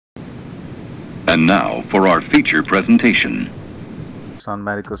And now for our feature presentation. Pakistan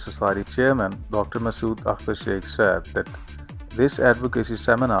Medical Society Chairman Dr. Masood Sheikh said that this advocacy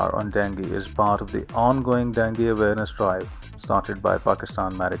seminar on dengue is part of the ongoing dengue awareness drive started by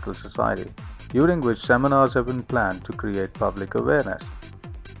Pakistan Medical Society, during which seminars have been planned to create public awareness.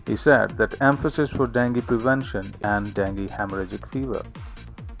 He said that emphasis for dengue prevention and dengue hemorrhagic fever.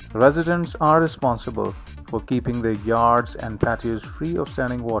 Residents are responsible for keeping their yards and patios free of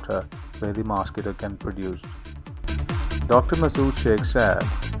standing water where the mosquito can produce. Dr. Masood Sheikh said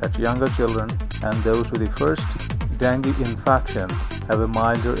that younger children and those with the first dengue infection have a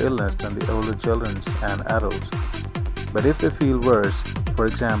milder illness than the older children and adults. But if they feel worse, for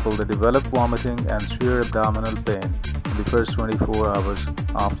example, they develop vomiting and severe abdominal pain in the first 24 hours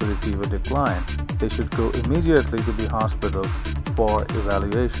after the fever decline, they should go immediately to the hospital for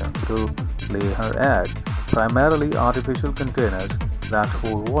evaluation to lay her egg, primarily artificial containers that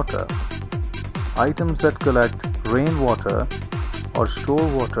hold water. Items that collect rainwater or store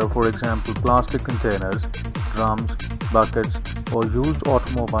water, for example plastic containers, drums, buckets or used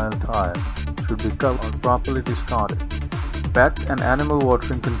automobile tire, should be covered or properly discarded. Pet and animal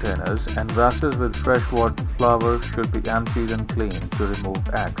watering containers and vases with fresh water flowers should be emptied and cleaned to remove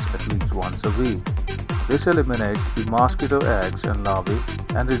eggs at least once a week. This eliminates the mosquito eggs and larvae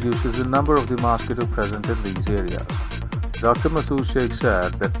and reduces the number of the mosquito present in these areas. Dr. Masood Sheikh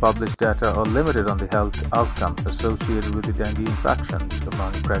said that published data are limited on the health outcomes associated with the dengue infections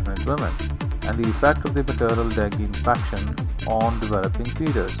among pregnant women and the effect of the maternal dengue infection on developing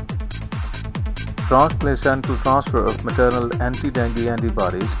fetus. Transplacental transfer of maternal anti-dengue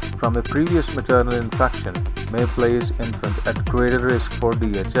antibodies from a previous maternal infection may place infant at greater risk for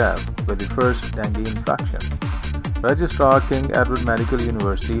DHF with the first dengue infection. Registrar King Edward Medical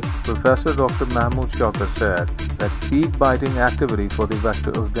University Professor Dr. Masood Sheikh said that peak biting activity for the vector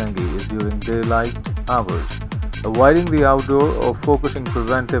of dengue is during daylight hours. Avoiding the outdoor or focusing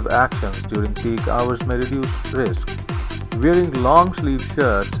preventive actions during peak hours may reduce risk. Wearing long sleeve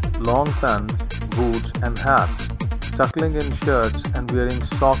shirts, long pants, boots and hats, tucking in shirts and wearing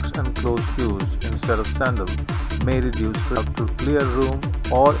socks and closed shoes instead of sandals may reduce risk to clear room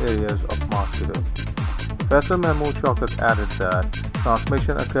or areas of mosquitoes. Professor Masood Sheikh added that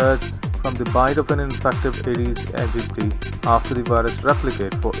transmission occurs from the bite of an infective Aedes aegypti after the virus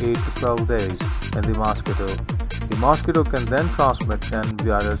replicates for 8 to 12 days in the mosquito. The mosquito can then transmit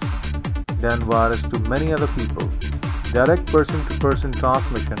virus to many other people. Direct person-to-person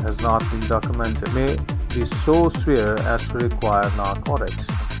transmission has not been documented. May be so severe as to require narcotics.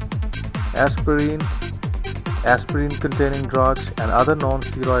 Aspirin-containing drugs and other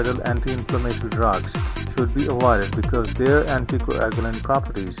non-steroidal anti-inflammatory drugs should be avoided because their anticoagulant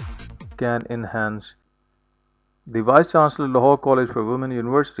properties can enhance. The Vice Chancellor Lahore College for Women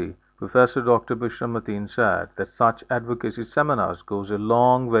University, Professor Dr. Bushra Mateen said that such advocacy seminars goes a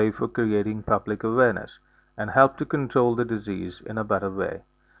long way for creating public awareness and help to control the disease in a better way.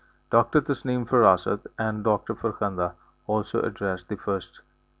 Dr. Tasneem Farasat and Dr. Farkhanda also addressed the first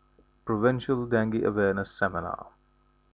provincial dengue awareness seminar.